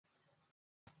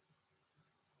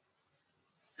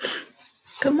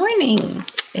Good morning.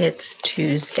 It's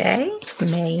Tuesday,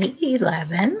 May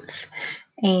 11th,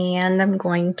 and I'm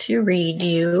going to read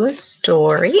you a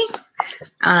story.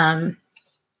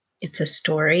 It's a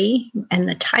story, and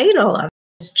the title of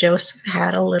it is Joseph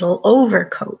Had a Little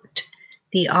Overcoat.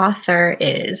 The author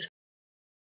is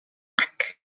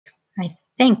Taback. I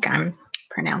think I'm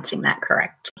pronouncing that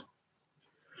correctly.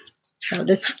 So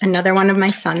this is another one of my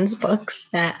son's books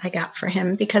that I got for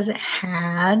him because it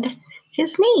had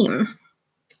his name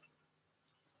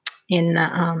in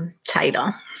the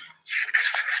title.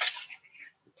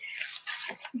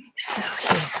 So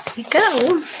here we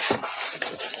go.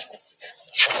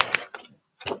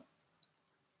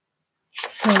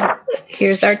 So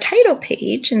here's our title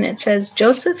page, and it says,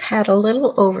 Joseph had a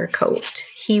little overcoat.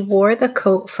 He wore the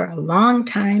coat for a long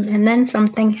time, and then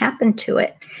something happened to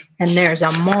it. And there's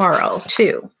a moral,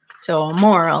 too. So a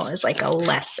moral is like a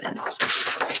lesson.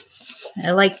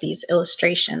 I like these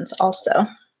illustrations also.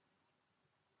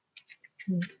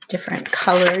 Different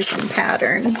colors and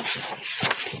patterns.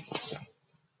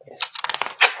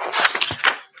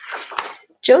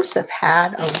 Joseph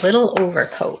had a little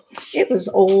overcoat. It was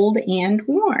old and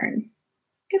worn.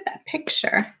 Look at that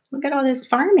picture. Look at all these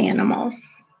farm animals.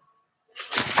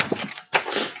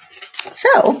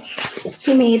 So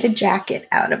he made a jacket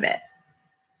out of it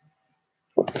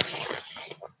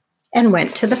and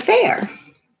went to the fair.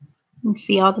 You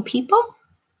see all the people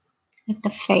at the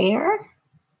fair?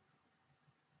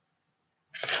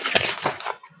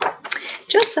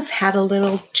 Joseph had a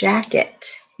little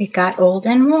jacket. It got old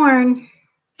and worn.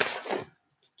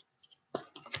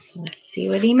 Let's see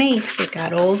what he makes. It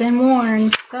got old and worn.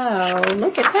 So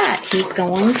look at that. He's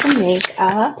going to make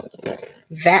a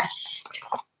vest.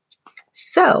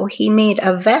 So he made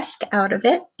a vest out of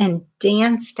it and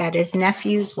danced at his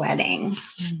nephew's wedding.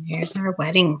 And here's our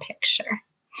wedding picture.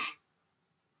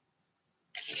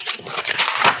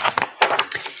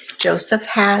 Joseph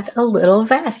had a little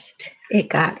vest. It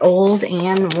got old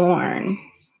and worn.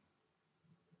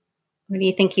 What do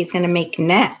you think he's going to make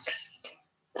next?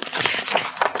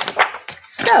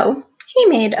 So he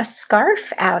made a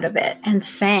scarf out of it and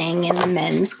sang in the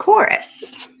men's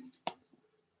chorus.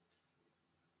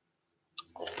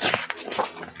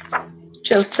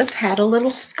 Joseph had a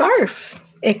little scarf.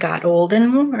 It got old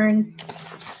and worn.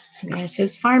 There's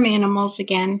his farm animals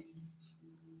again.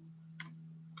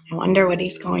 I wonder what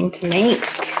he's going to make.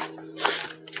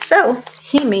 So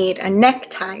he made a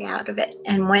necktie out of it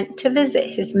and went to visit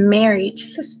his married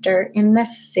sister in the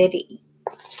city.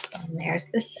 And there's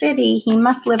the city. He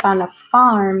must live on a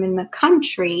farm in the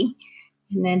country,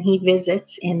 and then he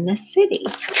visits in the city.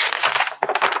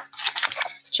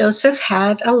 Joseph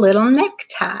had a little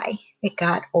necktie. It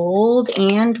got old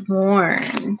and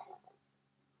worn.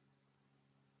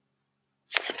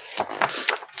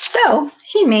 So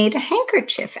he made a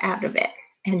handkerchief out of it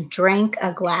and drank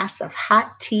a glass of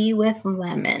hot tea with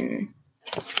lemon.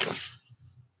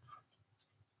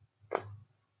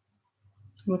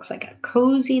 Looks like a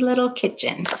cozy little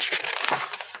kitchen.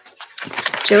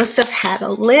 Joseph had a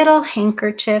little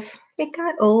handkerchief. It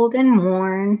got old and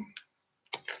worn.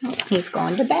 Oh, he's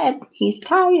going to bed. He's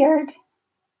tired.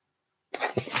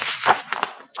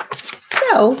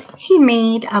 So he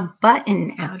made a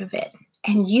button out of it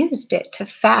and used it to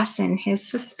fasten his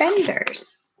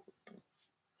suspenders.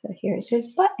 So here's his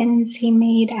buttons he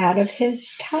made out of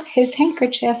his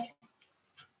handkerchief.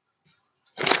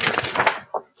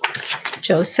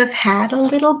 Joseph had a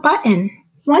little button.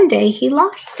 One day he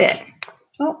lost it.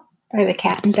 Oh, are the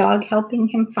cat and dog helping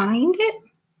him find it?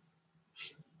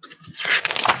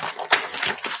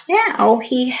 Now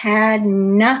he had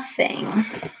nothing.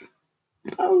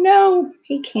 Oh no,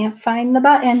 he can't find the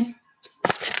button.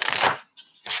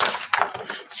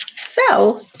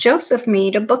 So Joseph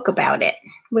made a book about it,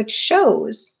 which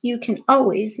shows you can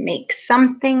always make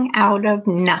something out of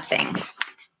nothing.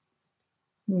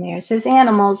 And there's his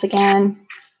animals again.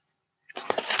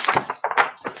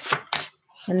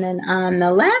 And then on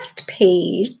the last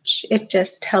page, it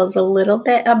just tells a little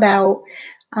bit about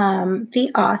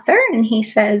the author. And he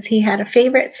says he had a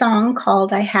favorite song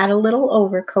called I Had a Little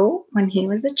Overcoat when he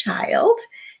was a child.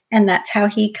 And that's how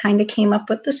he kind of came up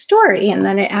with the story. And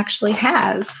then it actually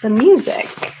has the music.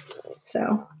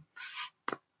 So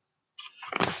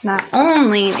not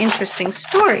only an interesting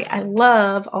story, I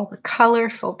love all the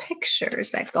colorful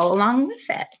pictures that go along with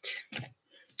it.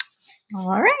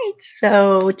 All right,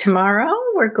 so tomorrow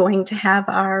we're going to have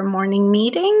our morning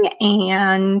meeting,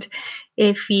 and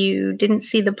if you didn't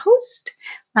see the post,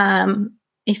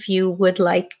 if you would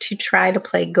like to try to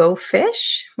play Go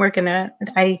Fish,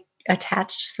 I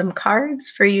attached some cards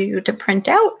for you to print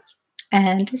out,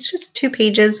 And it's just 2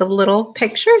 pages of little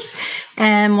pictures,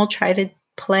 and we'll try to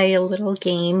play a little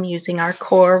game using our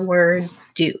core word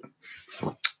do.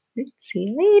 See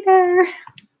you later.